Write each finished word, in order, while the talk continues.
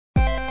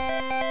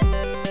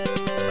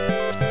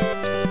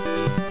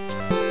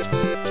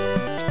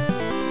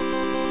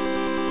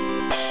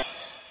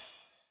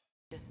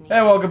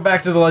Hey, welcome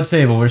back to the lunch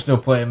table. We're still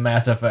playing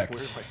Mass Effect. Where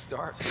do I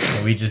start?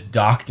 And we just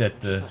docked at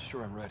the... Not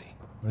sure I'm ready.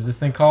 What is this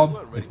thing called?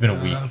 It's been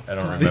a week. I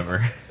don't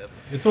remember.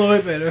 It's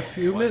only been a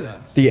few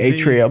minutes. The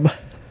atrium.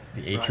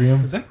 The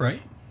atrium? Is that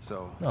right?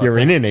 So No, You're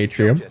it's in like- an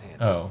atrium.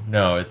 Oh,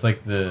 no. It's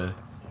like the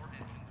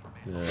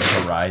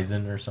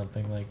Horizon or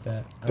something like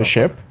that. I The don't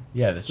ship? know.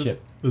 Yeah, the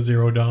ship. The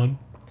Zero Dawn.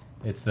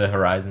 It's the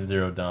Horizon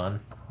Zero Dawn.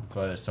 That's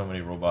why there's so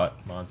many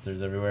robot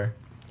monsters everywhere.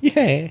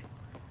 Yeah.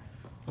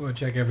 I'm gonna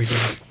check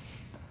everything.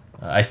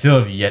 I still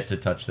have yet to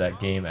touch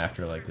that game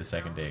after like the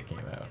second day it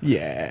came out.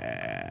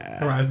 Yeah.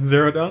 Horizon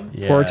Zero Dawn?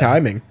 Yeah. Poor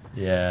timing.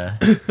 Yeah.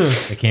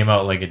 It came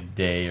out like a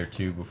day or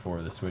two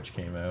before the Switch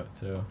came out,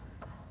 so...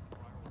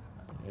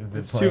 I've been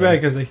It's too playing- bad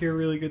because I hear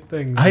really good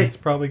things. I- It's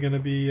probably gonna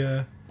be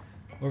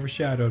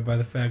overshadowed by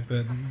the fact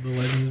that The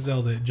Legend of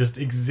Zelda just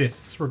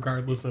exists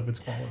regardless of its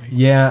quality.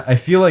 Yeah, I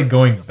feel like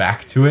going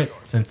back to it,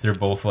 since they're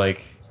both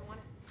like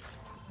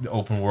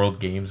open world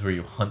games where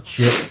you hunt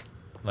shit.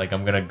 Like,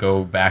 I'm gonna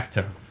go back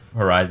to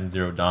Horizon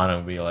Zero Dawn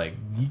and be like,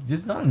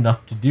 there's not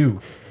enough to do.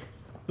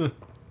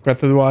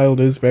 Breath of the Wild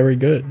is very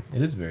good.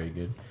 It is very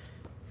good.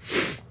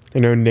 I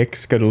know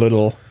Nick's got a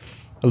little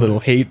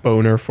hate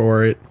boner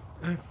for it.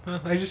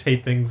 I just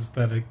hate things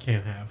that I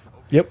can't have.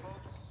 Yep.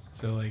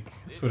 So, like,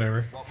 it's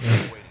whatever.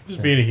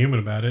 Just being a human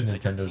about It's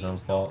it. Nintendo's own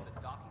fault.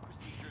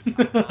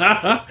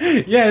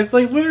 Yeah, it's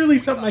like literally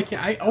something I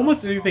can't.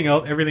 Almost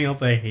everything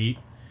else I hate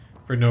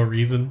for no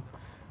reason,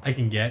 I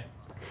can get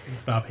and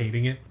stop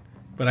hating it,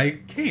 but I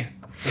can't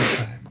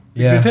this time.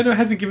 Yeah. Nintendo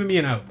hasn't given me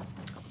an out.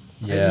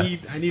 Yeah.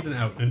 I need an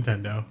out,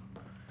 Nintendo.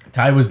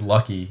 Ty was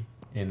lucky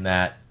in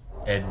that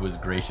Ed was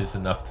gracious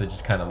enough to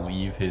just kind of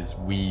leave his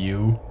Wii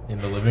U in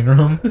the living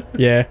room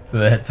Yeah. so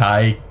that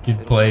Ty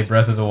could play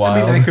Breath of the I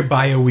Wild. mean, I could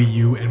buy a Wii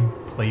U and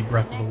play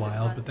Breath of the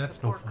Wild, but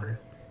that's no fun.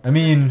 I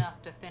mean,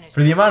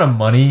 for the amount of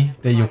money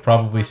that you'll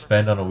probably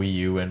spend on a Wii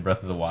U and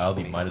Breath of the Wild,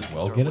 you might as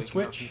well get a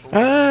Switch.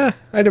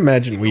 I'd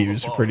imagine Wii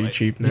U's are pretty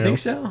cheap now. You think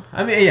so?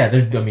 I mean, yeah,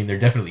 they're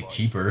definitely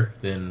cheaper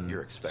than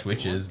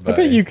Switches. I But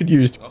bet you could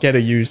get a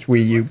used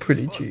Wii U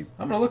pretty cheap.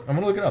 I'm gonna look it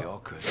we up. all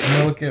could. I'm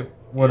gonna look at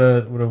what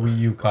a Wii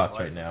U costs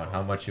right now and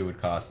how much it would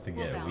cost to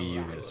get a Wii U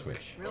and a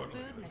Switch. Real food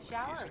in the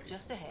shower or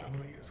just ahead?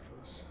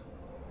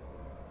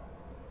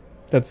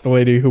 That's the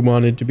lady who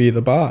wanted to be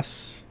the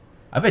boss,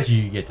 I bet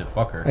you get to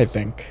fuck her. I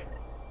think.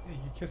 Yeah,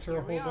 you kiss her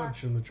a whole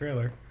bunch in the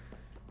trailer.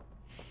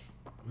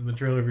 In the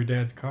trailer of your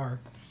dad's car.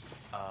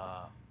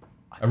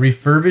 A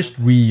refurbished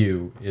Wii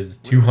U is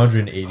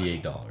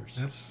 $288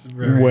 That's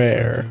very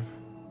Where? expensive.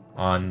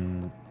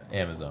 on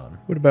Amazon.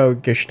 What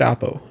about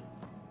Gestapo?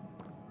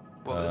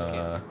 Well, this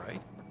can't be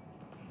right.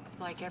 It's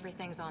like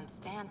everything's on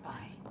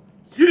standby.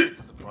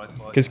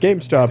 Because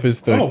GameStop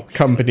is the Oh.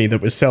 company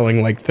that was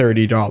selling like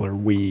 $30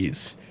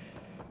 Wiis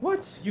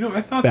What? You know,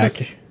 I thought back.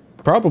 this.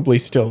 Probably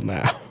still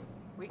now.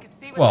 We could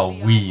see what Well, the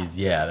VR Wii's, has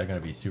to yeah, say. they're gonna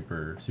be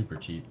super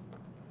cheap.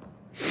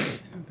 I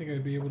didn't think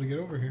I'd be able to get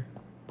over here.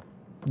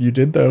 You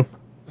did though.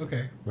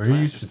 Okay. Where are you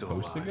Plants are still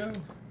supposed to go? alive.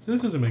 So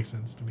this doesn't make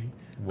sense to me.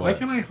 Why What?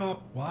 can I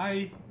hop?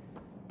 Why?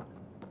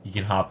 You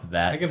can hop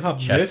that I can hop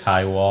chest this.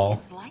 high wall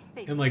It's like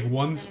they In like didn't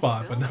one finish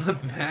spot, but building.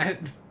 not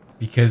that.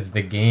 because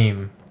the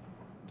game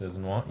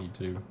doesn't want you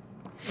to.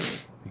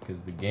 Because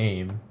the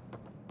game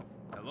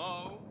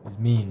is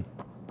mean.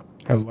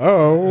 I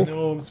Hello.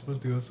 know I'm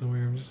supposed to go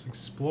somewhere. I'm just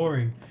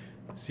exploring.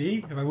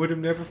 See, if I would have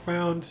never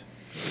found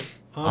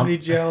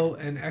Omnigel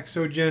and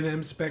Exogen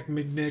M-Spec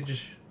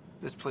Magnage.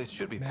 This place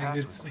should be packed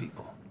Magnets. with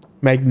people.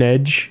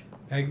 Magnedge.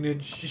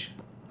 Magnage.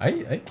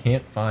 I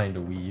can't find a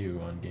Wii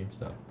U on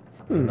GameStop.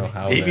 I don't know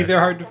how. Maybe they're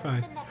hard to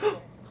find.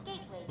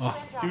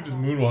 Oh, dude is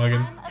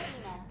moonwalking.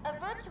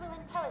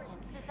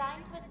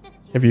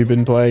 Have you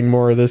been playing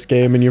more of this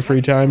game in your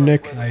free time,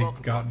 Nick?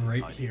 I've gotten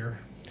right here.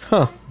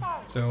 Huh.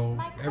 So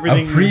A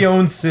everything.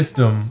 pre-owned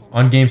system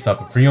on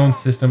GameStop, a pre-owned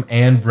system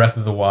and Breath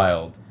of the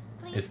Wild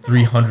is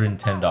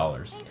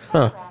 $310.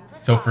 Huh.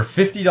 So for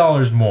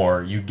 $50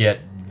 more, you get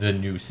the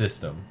new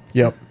system.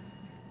 Yep.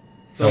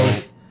 So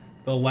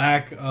the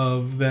lack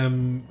of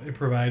them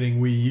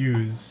providing Wii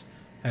U's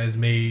has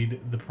made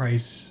the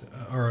price,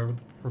 or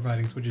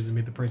providing Switches has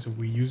made the price of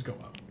Wii U's go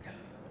up.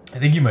 I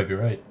think you might be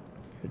right.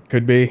 It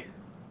could be.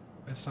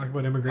 Let's talk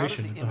about How does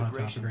immigration. the It's a hot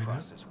immigration topic right now.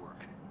 process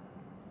work?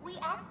 We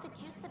ask that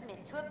you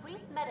submit to a brief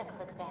medical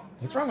exam.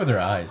 to What's wrong with her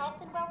ensure your eyes?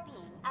 health and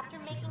well-being after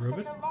making a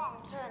robot? such a long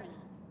journey.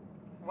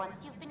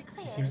 Once you've been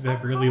cleared, seems to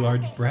have really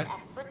large colonization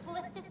breasts. experts will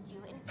assist you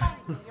in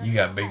finding your You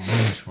got big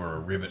destination. boobs for a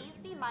ribbit.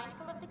 Please be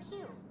mindful of the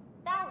queue.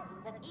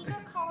 Thousands of eager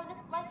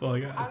colonists like all I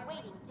you got. are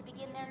waiting to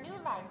begin their new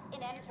life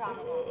in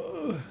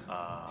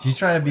Andromeda. She's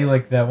trying to be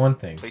like that one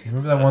thing. Places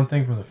Remember that to one set.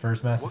 thing from the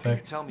first Mass What can you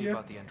Effect? tell me Yeah.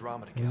 about the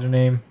Andromeda What was Galaxy? her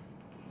name?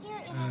 Here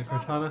in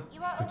Cortana? Andromeda,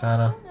 you are over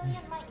Cortana. 2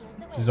 million light years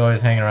away She's always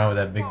from hanging the around with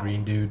that Milky big Way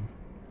green dude.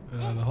 The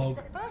This Hulk.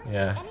 is the furthest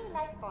Yeah. any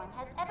life form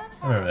has ever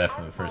I remember that traveled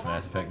from the first outside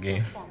Mass our Effect solar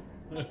game. system,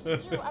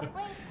 making you a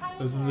brave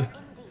Those are pioneer the-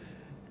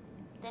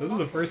 indeed. those are the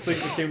next first things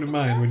that step came to is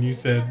mind when you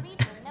located in a said region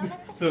known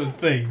as the those Kbob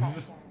things.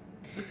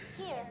 sector.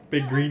 Here,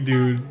 Big you green earn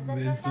dude, thousands as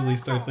your instantly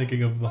fellow start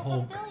thinking of the colonists will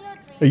Hulk. fulfill your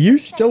dreams Are you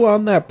of still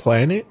on that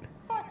planet?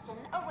 Fortune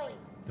awaits.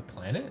 The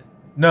planet?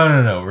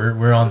 No.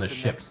 We're on the Where's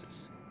ship.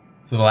 Nexus?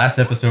 So the last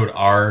episode,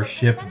 our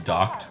ship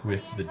docked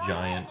with the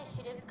giant,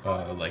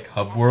 like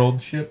hub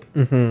world ship,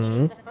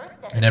 Mm-hmm.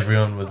 and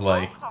everyone was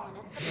like,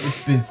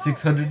 "It's been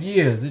 600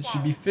 years. It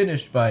should be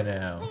finished by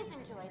now."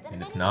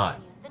 And it's not.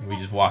 And we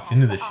just walked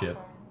into the ship,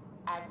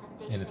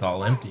 and it's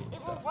all empty and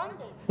stuff.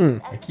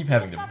 I keep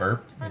having to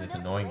burp, and it's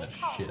annoying the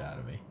shit out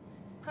of me.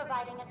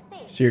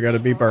 So you're gonna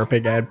be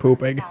burping and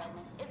pooping.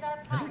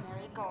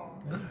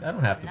 I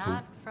don't have to poop.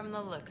 Not from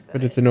the looks of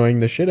But it. it's annoying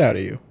the shit out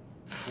of you.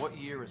 What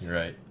year is it? You're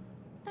right.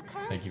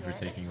 Thank you for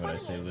taking what I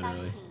say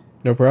literally.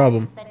 No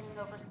problem. Spending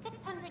over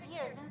 600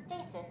 years in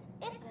stasis,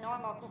 it's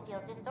normal to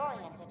feel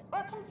disoriented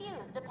or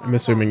confused upon I'm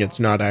assuming arrival. it's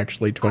not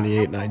actually Our helpful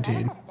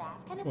 2819. medical staff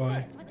can Why?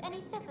 assist with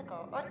any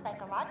physical or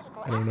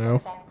psychological I don't know.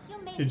 after effects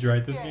you may Did you be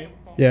write this game?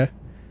 experiencing. Yeah.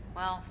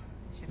 Well,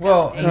 she's got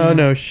Well, the date. Oh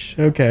no.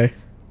 Okay.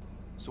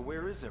 So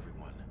where is everyone?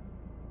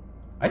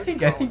 I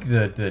think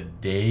the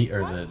day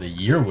or the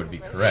year would be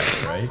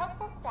correct, Our right?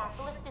 helpful staff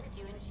will assist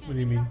you in What do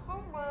you choosing mean? the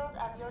home world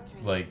of your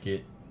dreams.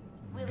 Like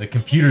the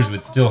computers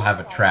would still have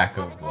a track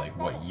of like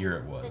what year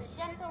it was.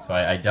 So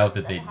I doubt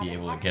that they'd be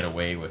able to get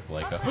away with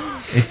like a.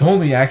 It's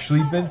only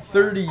actually been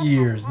 30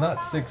 years, not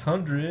Oh,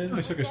 600.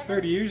 it took us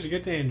 30 years to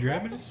get to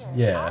Andromeda?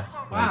 Yeah.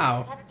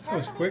 Wow, that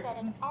was quick.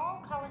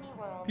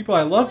 People People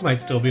I love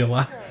might still be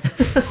alive.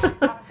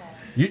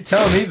 You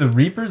telling me the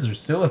Reapers are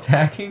still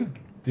attacking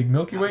the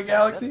Milky Way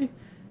Galaxy?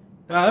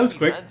 Wow, that was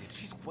quick.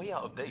 She's way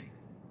out of date.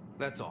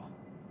 That's all.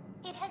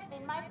 It has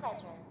been my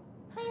pleasure.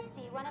 Please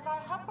see one of our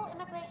helpful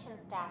immigration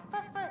staff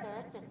for further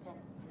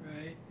assistance.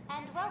 Right.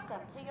 And welcome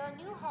to your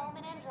new home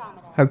in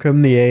Andromeda. How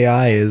come the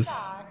AI is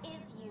Star is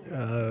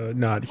you.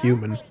 not No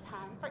human? wait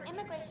time for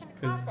immigration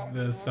Because processing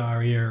the is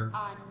Sari are,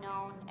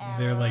 unknown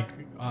they're error. like,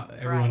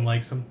 everyone Right.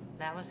 likes them.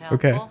 That was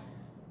helpful. Okay.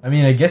 I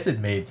mean, I guess it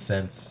made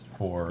sense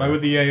for. Why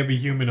would the AI be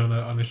human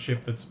on a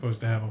ship that's supposed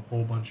to have a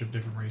whole bunch of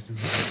different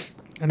races?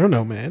 I don't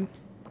know, man.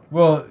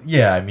 Well,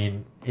 yeah. I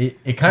mean,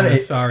 it kind And of.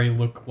 the Sari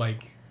look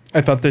like...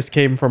 I thought this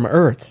came from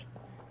Earth.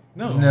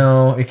 No.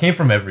 No, it came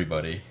from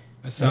everybody.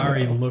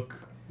 Asari look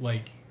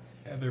like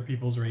other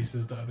people's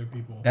races to other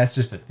people. That's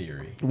just a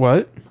theory.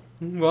 What?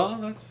 Well,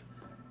 that's...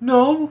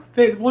 No,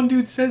 one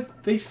dude says...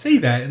 They say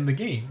that in the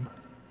game.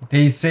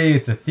 They say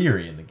it's a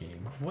theory in the game.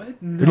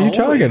 What? No, are you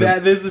talking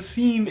about? There's a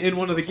scene in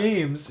one of the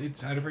games,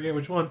 I forget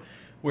which one,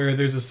 where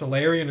there's a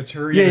Solarian, a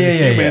Turian, Yeah, and a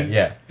yeah, human.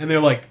 yeah. And they're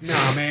like,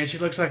 nah, man, she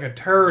looks like a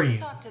Let's Turian.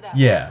 talk to that.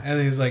 Yeah.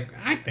 And he's like,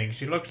 I think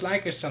she looks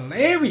like a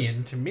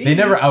Solarian to me. They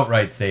never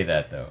outright say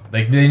that though.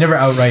 Like they never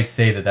outright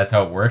say that that's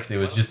how it works. It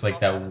was just like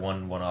that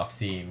one-off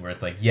scene where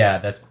it's like, yeah,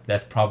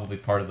 that's probably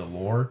part of the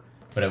lore,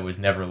 but it was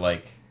never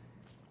like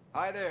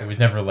Hi there. it was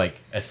never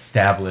like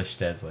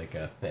established as like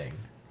a thing.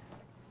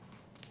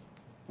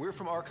 We're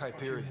from Archive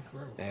Period,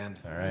 and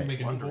All right.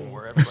 Make it wondering cool.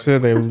 where everybody. So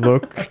they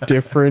look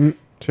different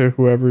to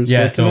whoever's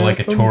Yeah, looking so at like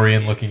a them?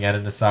 Turian looking at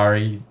an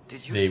Asari,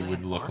 Did you they say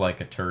would look Ark?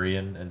 like a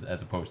Turian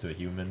as opposed to a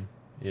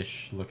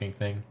human-ish looking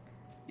thing.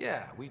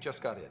 Yeah, we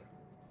just got in.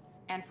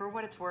 And for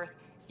what it's worth,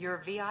 your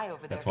VI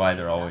over there. That's could why use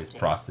they're an always update.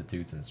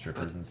 prostitutes and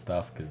strippers and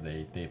stuff because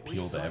they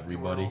appeal to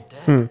everybody.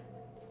 Hmm.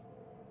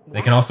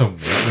 They can also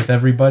mate with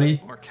everybody,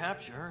 Or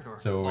captured, or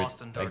so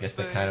lost in I dark guess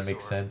that space, kind of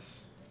makes or-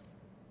 sense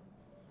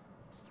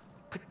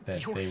But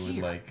that you're they would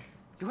here. like.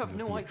 You have would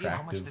no be idea how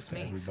much attractive this to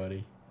means.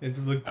 Everybody.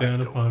 It's looked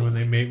down upon when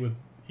they mate with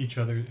each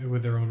other,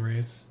 with their own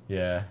race.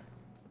 Yeah.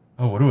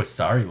 Oh, what do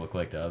Asari look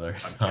like to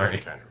others?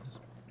 Sorry.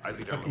 I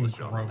lead our Fucking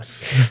militia on the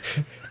gross.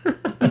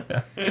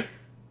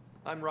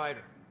 I'm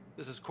Ryder.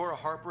 This is Cora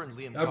Harper and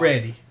Liam. I'm Costa,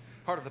 ready.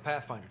 Part of the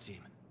Pathfinder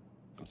team.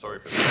 I'm sorry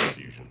for the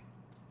confusion.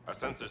 Our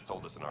sensors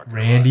told us an arc.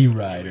 Randy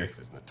Ryder.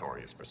 is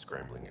notorious for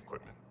scrambling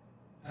equipment.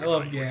 I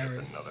love thought you were just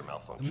Garrus. another I'm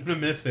malfunction. gonna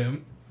miss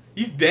him.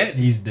 He's dead.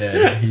 He's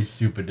dead. He's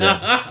super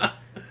dead.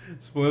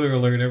 Spoiler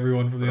alert,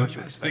 everyone from the Aren't other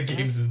you rest of the expecting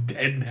games us? is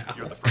dead now.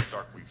 You're the first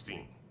arc we've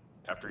seen.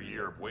 After a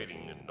year of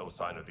waiting and no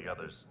sign of the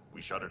others,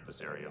 we shuttered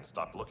this area and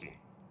stopped looking.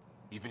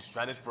 You've been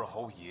stranded for a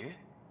whole year?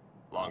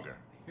 Longer.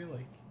 You're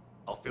like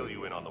I'll fill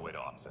you in on the way to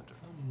Op Center.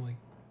 something like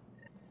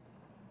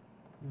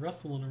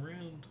rustling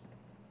around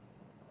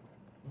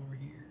over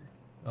here.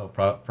 Oh,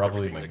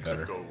 probably Everything my that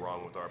gutter. could go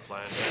wrong with our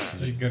plan.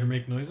 Did you gutter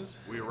make noises?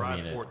 We I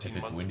arrived mean, 14 if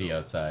it's months windy ago.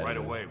 outside, Right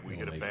it'll- away, we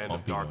hit it'll a make band of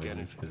bumpy dark noises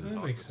energy 'cause that That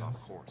knocked makes us off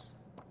sense. course.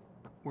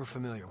 We're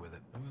familiar with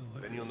it. I'm gonna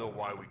look Then for you'll know stuff.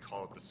 why we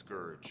call it the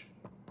Scourge.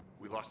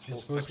 We lost You're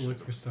whole supposed to look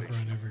sections for of stuff the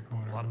station. around every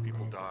corner. A lot of I'm people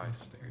gonna go up died.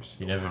 these stairs.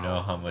 You never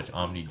know how much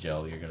Omni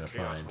gel you're gonna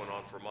Chaos find went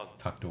on for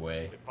months. tucked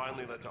away. It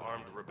finally led to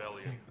armed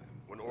rebellion.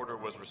 When order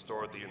was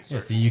restored, the Yeah,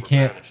 insurgents see, you were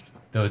can't.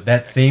 banished.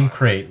 That same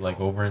crate, like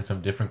over in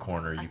some different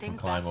corner, Are you can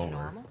things climb back to over,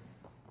 normal?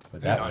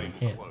 but that Not one you even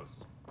can't.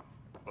 close.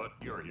 But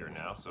you're here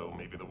now, so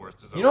maybe the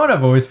worst is You know over. what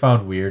I've always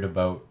found weird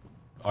about,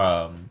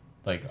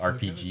 like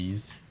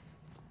RPGs,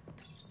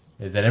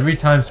 is that every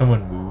time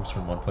someone moves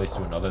from one place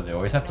to another, they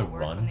always have to No word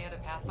from run. the other Which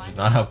is Pathfinders?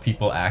 not how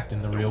people act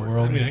in the real I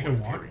world. mean, I can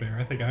walk there.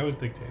 I think I was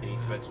dictating. Any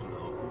that. threats from the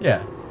locals?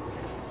 Yeah,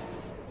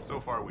 So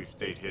far, we've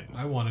stayed hidden.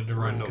 I wanted to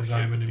We're run in no because shape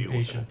I'm an to deal with an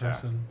impatient attack.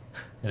 person.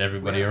 and We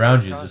everybody had a around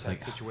first you is just like,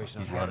 contact "Ah,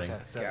 situation he's on running.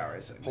 Habitat 7.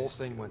 Garrus, I Whole missed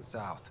thing you. went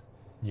south.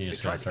 You're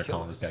just They gonna tried to start kill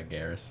calling this us. guy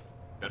Garrus.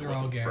 That They're all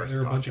wasn't the Gar- first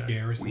they're a bunch of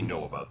project. Garruses. We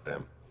know about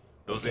them.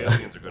 Those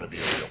aliens are going to be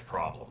a real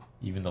problem.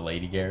 Even the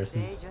lady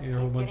Garruses. You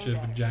know, a bunch of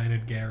vagina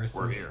Garruses.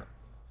 We're here.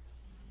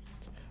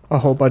 A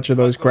whole bunch of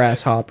those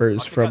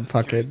grasshoppers from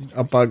fucking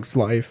A Bug's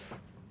Life.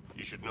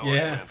 You should know. Yeah. our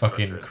command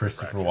Fucking structure is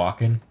Christopher fractured.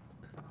 Walken.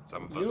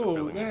 Some of us are Yo,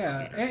 filling in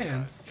yeah, for leaders'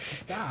 ants, guys.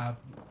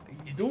 stop. What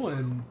are you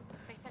doing?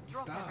 They said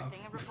drop Stop.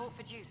 everything and report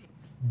for duty.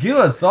 Give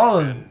us all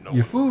And no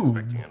your one was food.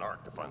 expecting an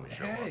arc to finally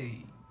show up.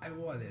 Hey, I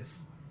want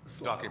this.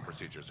 Docking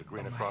procedures are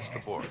green across the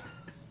board.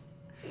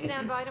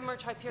 Stand by to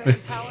merge Hyperion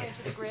Spec- power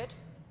into the grid.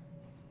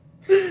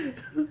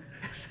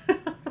 Your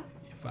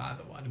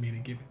father wanted me to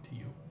give it to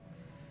you.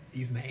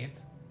 He's an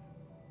ant.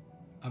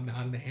 I'm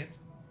not an ant.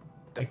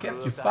 I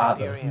kept your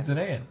father, who's an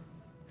ant,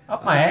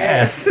 up my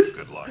ass.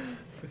 Good luck.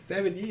 For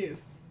 7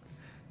 years.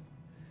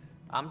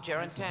 I'm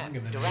Jaren That's longer Tan,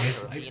 than a director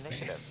man's of the lifespan.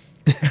 initiative.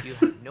 You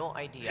have no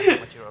idea how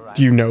much you're arriving.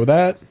 Do you know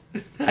that?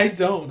 I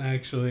don't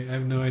actually. I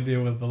have no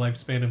idea what the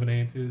lifespan of an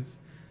ant is.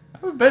 I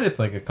would bet it's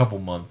like a couple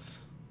months.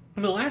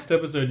 In the last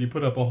episode, you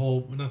put up a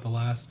whole. Not the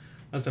last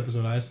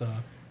episode I saw.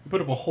 You put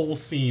up a whole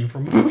scene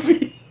from a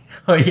movie.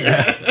 Oh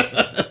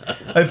yeah.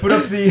 I put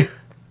up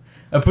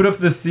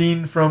the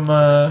scene from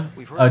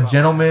We've heard a about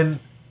gentleman,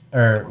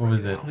 or what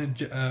was it? We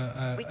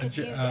could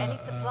use any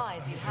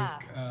supplies you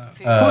have.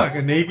 Food. Fuck,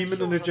 a Navy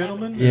man and a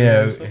gentleman?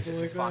 Yeah, Or something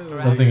like that.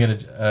 Something in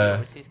She a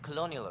oversees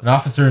colonial an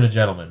officer and a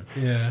gentleman.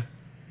 Yeah.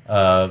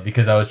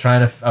 Because I was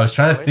trying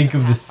to think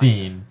of the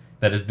scene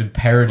that has been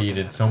parodied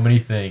in so many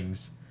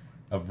things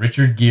of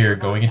Richard Gere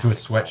going into a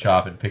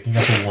sweatshop and picking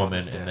up a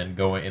woman and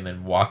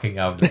then walking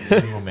out in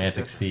a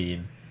romantic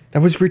scene.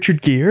 That was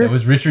Richard Gere? That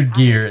was Richard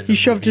Gere. in He the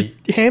shoved movie.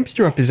 a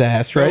hamster up his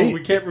ass, Oh, right? we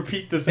can't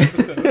repeat this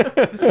episode.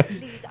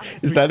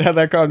 Is that how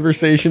that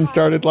conversation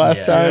started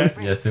last time?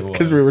 Yes, it was.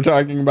 Because we were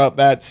talking about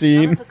that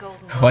scene.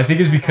 Well, I think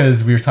it's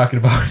because we were talking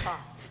about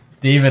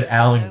David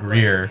Allen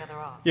Greer.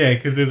 Yeah,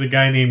 because there's a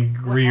guy named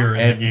Greer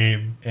in the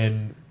game.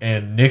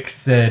 And Nick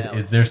said,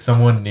 "Is there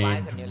someone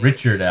named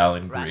Richard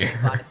Allen Greer?"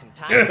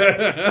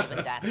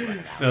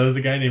 No, there's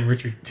a guy named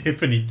Richard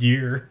Tiffany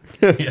Gear.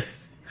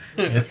 Yes,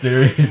 yes,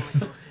 there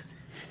is.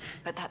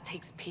 But that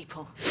takes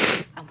people,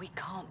 and we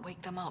can't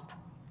wake them up.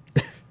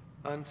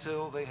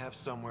 Until they have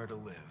somewhere to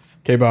live.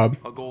 Kbob.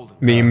 A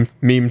golden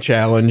Meme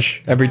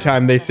challenge. Every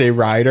time they say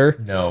Ryder,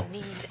 No.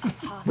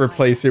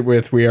 replace it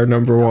with "We are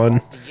number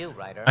one." You,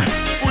 Ryder.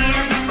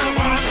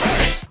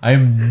 I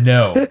am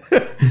no.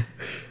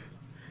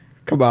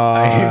 Come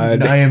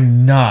on. I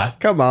am not.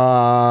 Come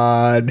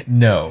on.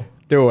 No.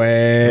 Do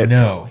it.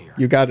 No.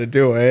 You gotta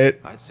do it.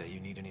 I'd say you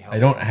need any help. I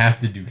don't have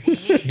to do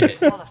shit.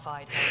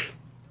 Qualified.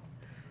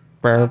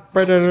 We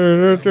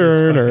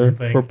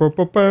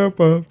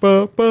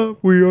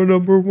are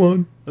number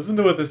one. Listen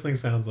to what this thing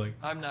sounds like.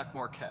 I'm Nak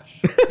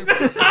Morkesh.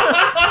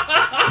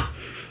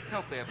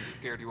 Hope they haven't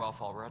scared you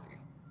off already.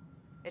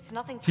 It's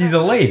nothing. She's a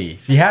lady.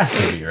 She has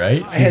to be,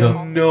 right? I She's had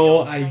a.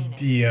 no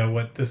idea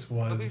what this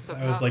was.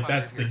 I was like,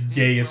 that's the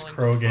gayest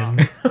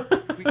Krogan.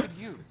 We could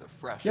use a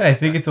fresh. Yeah, I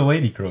think it's a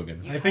lady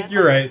Krogan. I think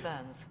you're right.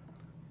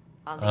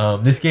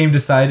 This game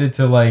decided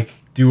to like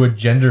do a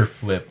gender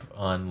flip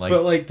on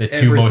But, like, the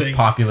two most everything-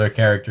 popular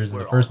characters in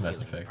the first Mass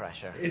Effect.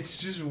 It's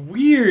just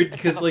weird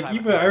because, like,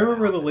 even I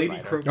remember the lady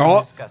Krogan. Oh.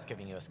 Discuss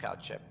giving you a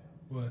scout ship.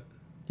 What?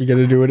 You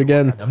gotta do it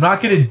again. I'm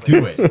not gonna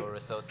do it.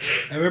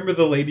 I remember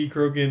the lady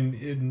Krogan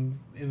in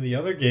the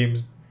other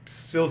games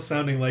still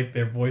sounding like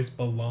their voice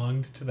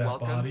belonged to that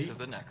Welcome body. to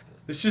the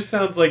Nexus. This just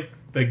sounds like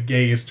the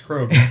gayest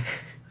Krogan.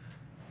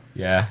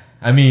 Yeah,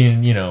 I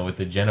mean, you know, with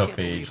the Can't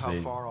believe genophage, how they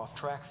far off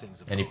track things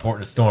have any gone. port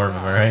in a storm,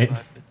 am I right?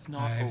 But it's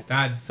not I over.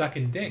 started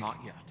sucking dick. Not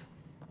yet.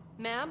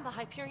 Ma'am, the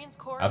Hyperion's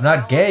core I'm is not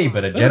now gay, online.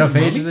 but a Is that a genophage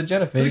mummy? is a Is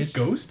that a genophage.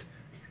 ghost?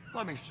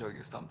 Let me show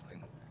you something.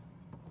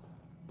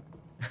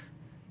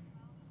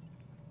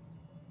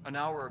 An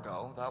hour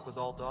ago, that was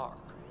all dark.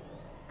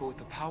 But with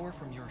the power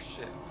from your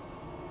ship,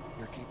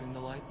 you're keeping the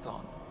lights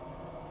on.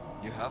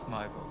 You have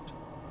my vote.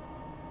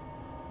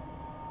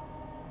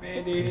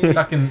 Mandy. They're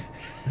sucking,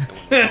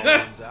 When the power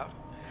runs out,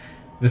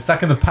 they're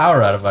sucking the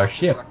power out of our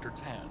ship. Director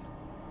Tan.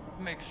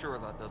 Make sure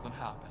that doesn't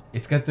happen.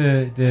 It's got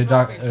the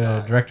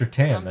director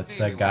Tam. That's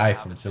that guy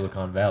from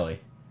Silicon Valley.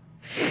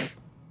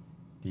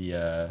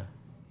 The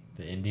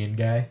Indian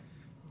guy.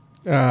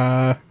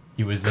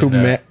 He was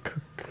in.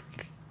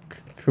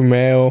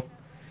 Kumail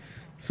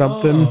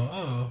something.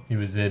 Oh, He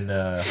was in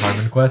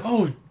Harmon Quest.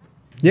 oh.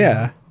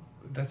 Yeah.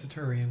 That's a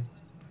Turian.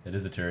 It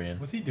is a Turian.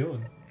 What's he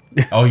doing?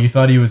 Oh, you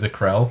thought he was a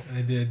Krell?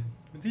 I did.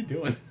 What's he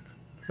doing?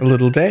 A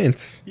little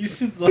dance. He's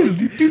just like.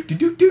 He's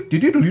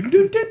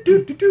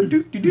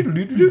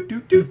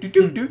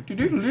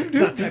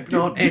not typing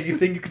on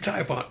anything you can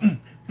type on.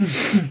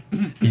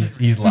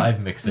 He's live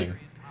mixing.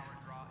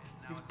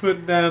 He's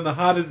putting down the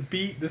hottest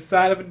beat this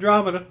side of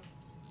Andromeda.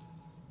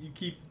 You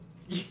keep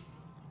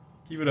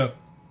it up.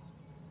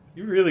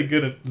 You're really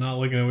good at not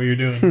looking at what you're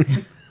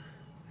doing.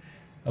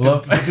 I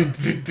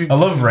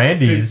love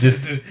Randy. He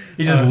just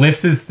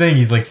lifts his thing.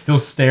 He's like still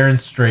staring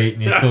straight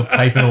and he's still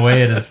typing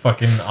away at his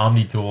fucking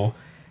Omni tool.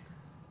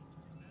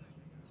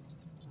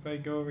 If I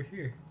go over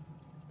here.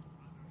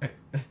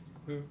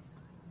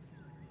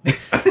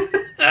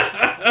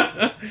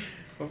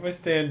 What if I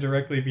stand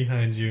directly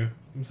behind you?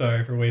 I'm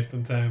sorry for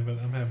wasting time, but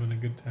I'm having a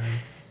good time.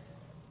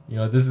 You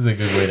know, this is a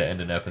good way to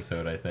end an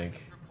episode, I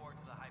think.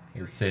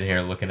 Just sitting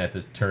here looking at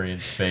this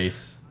Turian's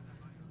face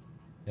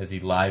as he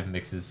live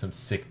mixes some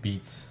sick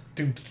beats.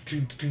 He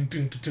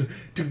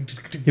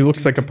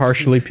looks like a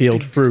partially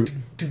peeled fruit.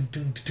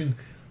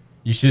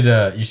 You should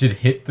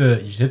hit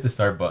the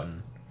start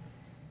button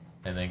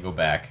and then go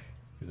back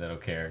because I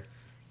don't care.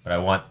 But I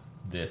want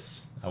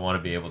this. I want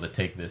to be able to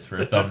take this for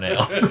a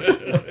thumbnail.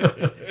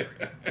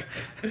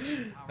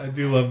 I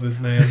do love this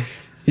man.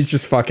 He's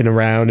just fucking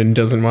around and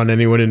doesn't want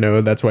anyone to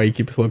know. That's why he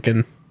keeps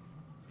looking.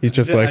 He's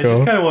just like, I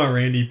just oh. kind of want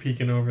Randy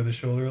peeking over the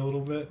shoulder a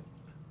little bit.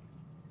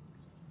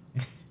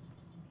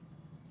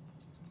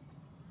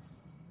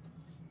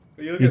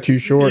 You're too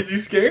short. Is he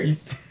scared?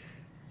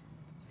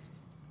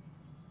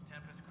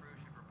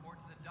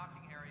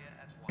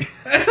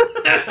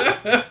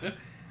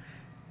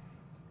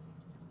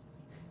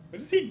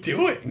 What is he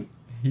doing?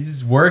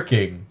 He's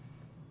working.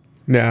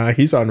 Nah,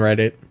 he's on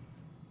Reddit.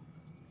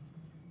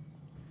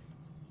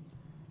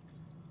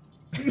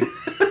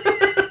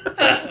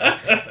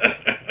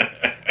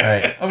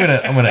 Alright,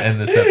 I'm gonna end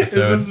this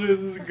episode. Is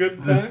this a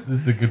good time? This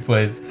is a good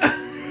place.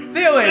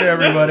 See you later,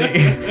 everybody.